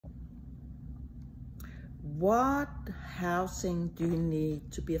What housing do you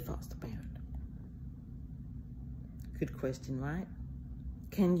need to be a foster parent? Good question, right?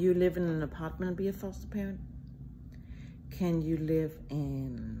 Can you live in an apartment and be a foster parent? Can you live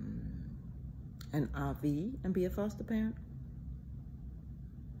in an RV and be a foster parent?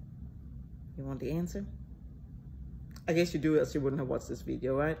 You want the answer? I guess you do, else you wouldn't have watched this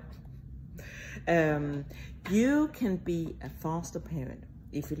video, right? You can be a foster parent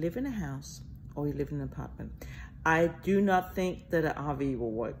if you live in a house or you live in an apartment. I do not think that an RV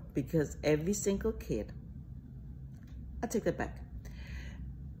will work because every single kid, I take that back.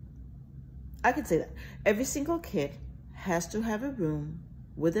 I can say that. Every single kid has to have a room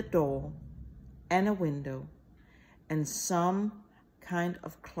with a door and a window and some kind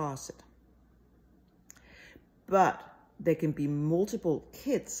of closet. But there can be multiple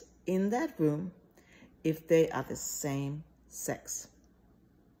kids in that room if they are the same sex.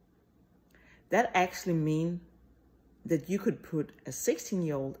 That actually means that you could put a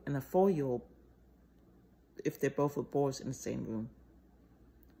 16-year-old and a 4-year-old, if they both were boys, in the same room.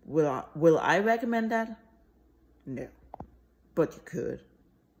 Will I recommend that? No, but you could.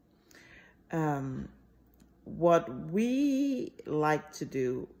 What we like to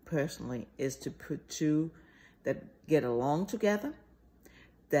do personally is to put two that get along together,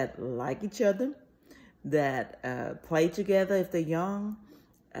 that like each other, that play together if they're young,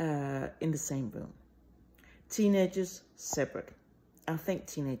 in the same room. Teenagers, separate. I think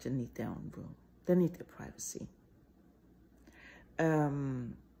teenagers need their own room. They need their privacy.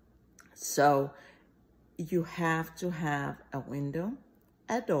 So you have to have a window,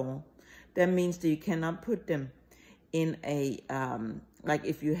 a door. That means that you cannot put them in a, like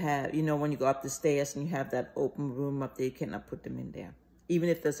if you have, you know, when you go up the stairs and you have that open room up there, you cannot put them in there. Even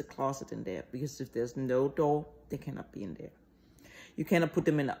if there's a closet in there, because if there's no door, they cannot be in there. You cannot put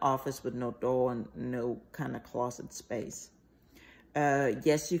them in the office with no door and no kind of closet space.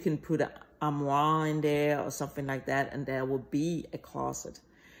 Yes, you can put an armoire in there or something like that, and there will be a closet.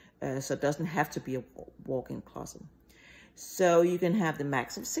 So it doesn't have to be a walk-in closet. So you can have the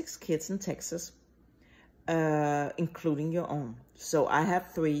max of 6 kids in Texas, including your own. So I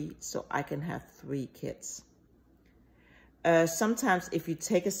have 3, so I can have 3 kids. Sometimes if you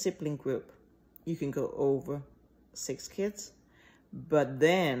take a sibling group, you can go over 6 kids, but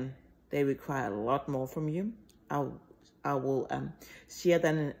then they require a lot more from you. I will share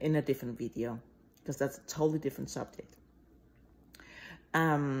that in a different video, because that's a totally different subject.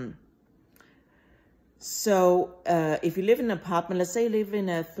 So if you live in an apartment, let's say you live in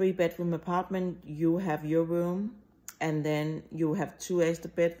a 3-bedroom apartment, you have your room, and then you have 2 extra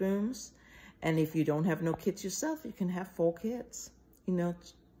bedrooms. And if you don't have no kids yourself, you can have 4 kids, you know,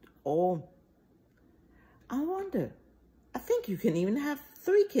 or I wonder, I think you can even have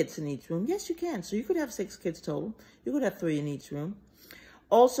 3 kids in each room. Yes, you can. So you could have 6 kids total. You could have 3 in each room.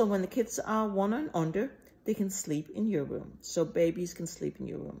 Also, when the kids are 1 and under, they can sleep in your room. So babies can sleep in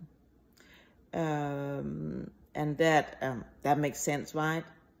your room. And that makes sense, right?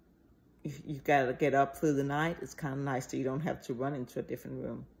 You've got to get up through the night. It's kind of nice that you don't have to run into a different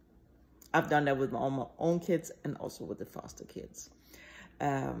room. I've done that with all my own kids and also with the foster kids.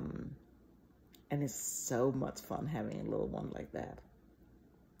 And it's so much fun having a little one like that.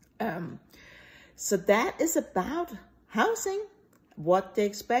 So that is about housing, what they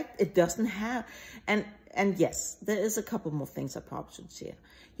expect. It doesn't have, and yes, there is a couple more things I probably should share.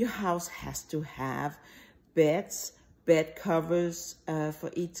 Your house has to have beds, bed covers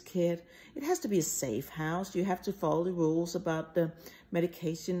for each kid. It has to be a safe house. You have to follow the rules about the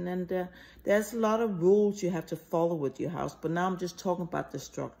medication, and there's a lot of rules you have to follow with your house. But now I'm just talking about the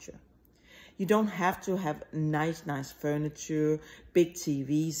structure. You don't have to have nice furniture, big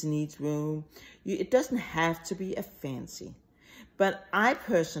TVs in each room. It doesn't have to be a fancy. But I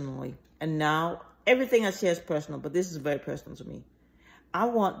personally, and now everything I share is personal, but this is very personal to me. I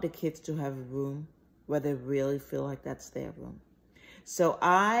want the kids to have a room where they really feel like that's their room. So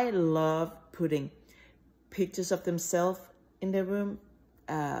I love putting pictures of themselves in their room,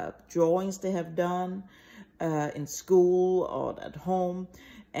 drawings they have done in school or at home,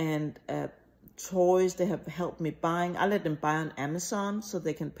 and toys they have helped me buying. I let them buy on Amazon so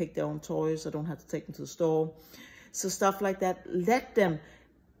they can pick their own toys. I don't have to take them to the store. So stuff like that. Let them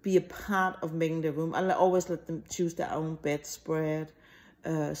be a part of making their room. I always let them choose their own bedspread.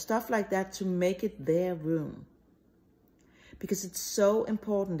 Stuff like that to make it their room. Because it's so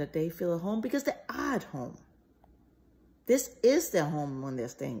important that they feel at home, because they are at home. This is their home when they're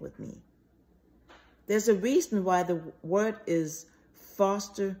staying with me. There's a reason why the word is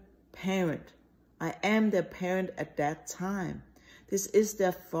foster parent. I am their parent at that time. This is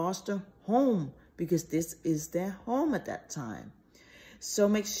their foster home. because this is their home at that time. So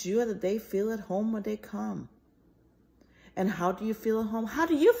make sure that they feel at home when they come. And how do you feel at home? How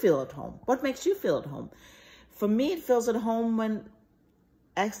do you feel at home? What makes you feel at home? For me, it feels at home when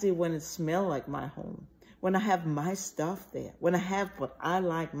it smells like my home. When I have my stuff there. When I have what I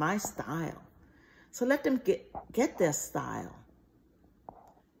like, my style. So let them get their style.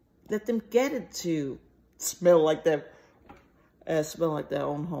 Let them get it to smell like their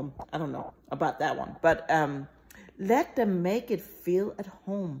own home. I don't know about that one. But let them make it feel at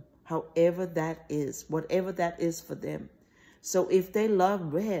home, however that is, whatever that is for them. So if they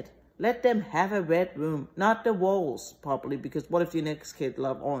love red, let them have a red room, not the walls probably, because what if your next kid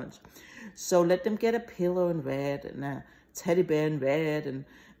love orange? So let them get a pillow in red and a teddy bear in red, and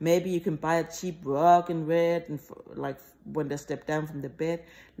maybe you can buy a cheap rug in red, and like when they step down from the bed,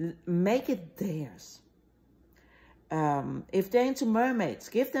 make it theirs. If they're into mermaids,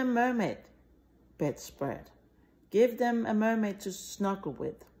 give them mermaid bedspread. Give them a mermaid to snuggle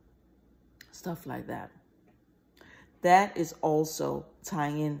with. Stuff like that. That is also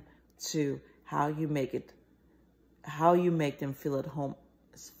tying in to how you make them feel at home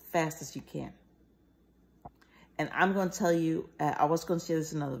as fast as you can. And I'm going to tell you, I was going to share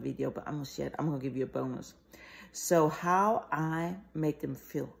this in another video, but I'm going to share it. I'm going to give you a bonus. So how I make them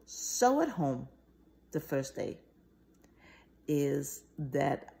feel so at home the first day is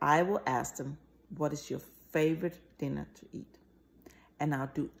that I will ask them, what is your favorite dinner to eat? And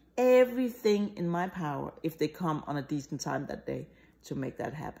I'll do everything in my power, if they come on a decent time that day, to make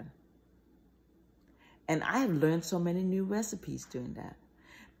that happen. And I have learned so many new recipes doing that.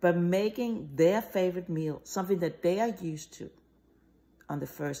 But making their favorite meal something that they are used to on the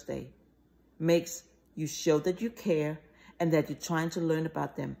first day makes you show that you care and that you're trying to learn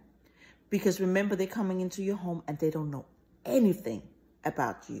about them. Because remember, they're coming into your home and they don't know anything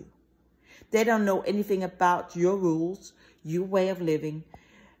about you. They don't know anything about your rules, your way of living,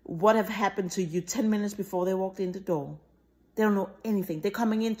 what have happened to you 10 minutes before they walked in the door. They don't know anything. They're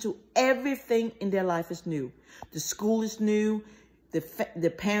coming into everything in their life is new. The school is new.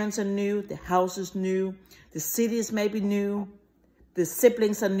 The parents are new. The house is new. The city is maybe new. The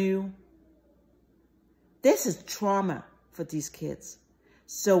siblings are new. This is trauma for these kids.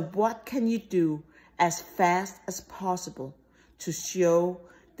 So what can you do as fast as possible to show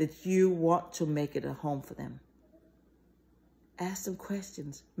that you want to make it a home for them? Ask them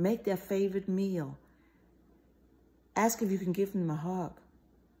questions. Make their favorite meal. Ask if you can give them a hug.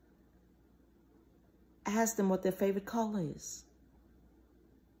 Ask them what their favorite color is.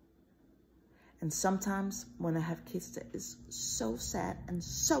 And sometimes when I have kids that is so sad and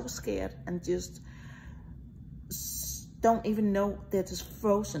so scared and just don't even know, they're just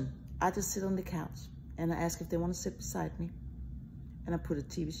frozen, I just sit on the couch and I ask if they want to sit beside me. And I put a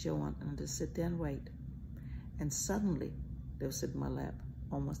TV show on and I just sit there and wait. And suddenly they'll sit in my lap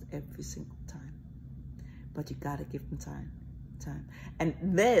almost every single time. But you gotta give them time. And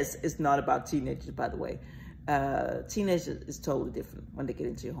this is not about teenagers, by the way. Teenagers is totally different when they get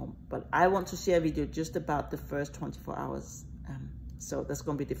into your home. But I want to share a video just about the first 24 hours. So that's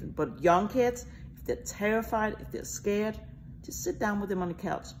gonna be different. But young kids, if they're terrified, if they're scared, just sit down with them on the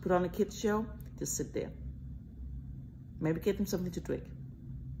couch. Put on a kids show, just sit there. Maybe get them something to drink.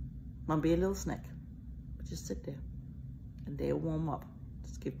 Might be a little snack. But just sit there. And they'll warm up.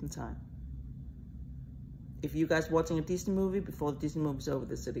 Just give them time. If you guys watching a Disney movie, before the Disney movie's over,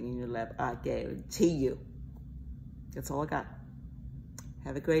 they're sitting in your lap. I guarantee you. That's all I got.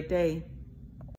 Have a great day.